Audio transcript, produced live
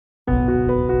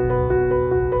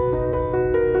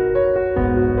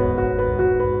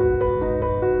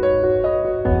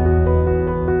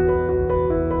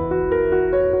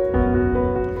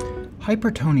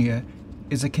Hypertonia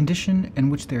is a condition in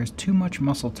which there is too much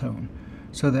muscle tone,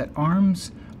 so that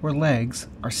arms or legs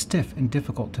are stiff and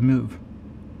difficult to move.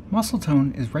 Muscle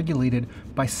tone is regulated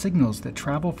by signals that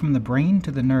travel from the brain to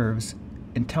the nerves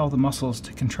and tell the muscles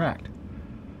to contract.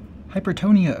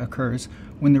 Hypertonia occurs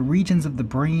when the regions of the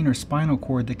brain or spinal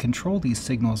cord that control these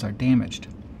signals are damaged.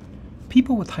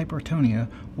 People with hypertonia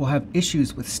will have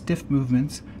issues with stiff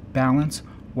movements, balance,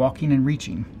 walking, and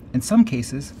reaching. In some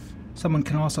cases, someone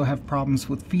can also have problems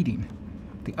with feeding.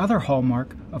 The other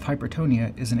hallmark of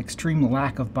hypertonia is an extreme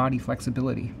lack of body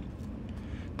flexibility.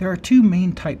 There are two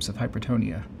main types of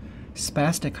hypertonia.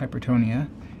 Spastic hypertonia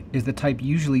is the type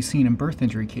usually seen in birth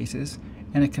injury cases,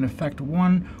 and it can affect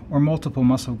one or multiple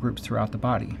muscle groups throughout the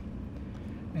body.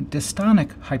 And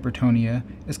dystonic hypertonia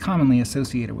is commonly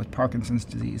associated with Parkinson's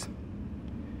disease.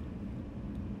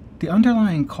 The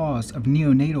underlying cause of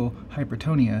neonatal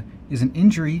hypertonia is an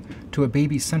injury to a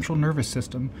baby's central nervous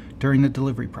system during the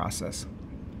delivery process.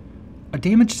 A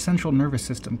damaged central nervous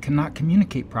system cannot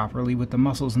communicate properly with the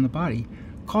muscles in the body,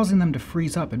 causing them to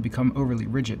freeze up and become overly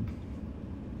rigid.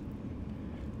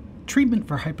 Treatment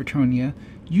for hypertonia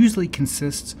usually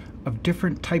consists of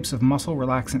different types of muscle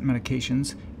relaxant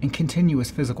medications and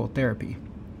continuous physical therapy.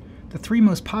 The three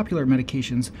most popular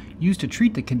medications used to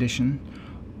treat the condition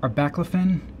are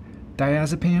baclofen,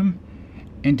 diazepam,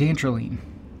 and dantrolene.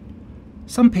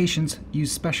 Some patients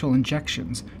use special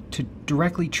injections to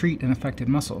directly treat an affected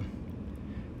muscle.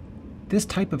 This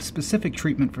type of specific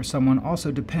treatment for someone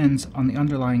also depends on the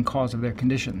underlying cause of their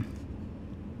condition.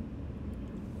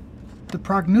 The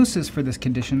prognosis for this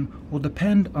condition will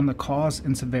depend on the cause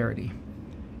and severity.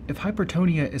 If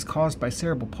hypertonia is caused by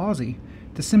cerebral palsy,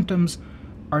 the symptoms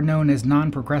are known as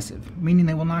non-progressive, meaning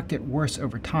they will not get worse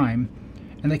over time,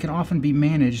 and they can often be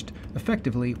managed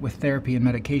effectively with therapy and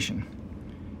medication.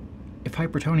 If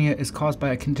hypertonia is caused by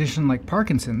a condition like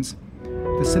Parkinson's,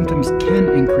 the symptoms can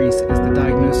increase as the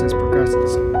diagnosis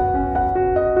progresses.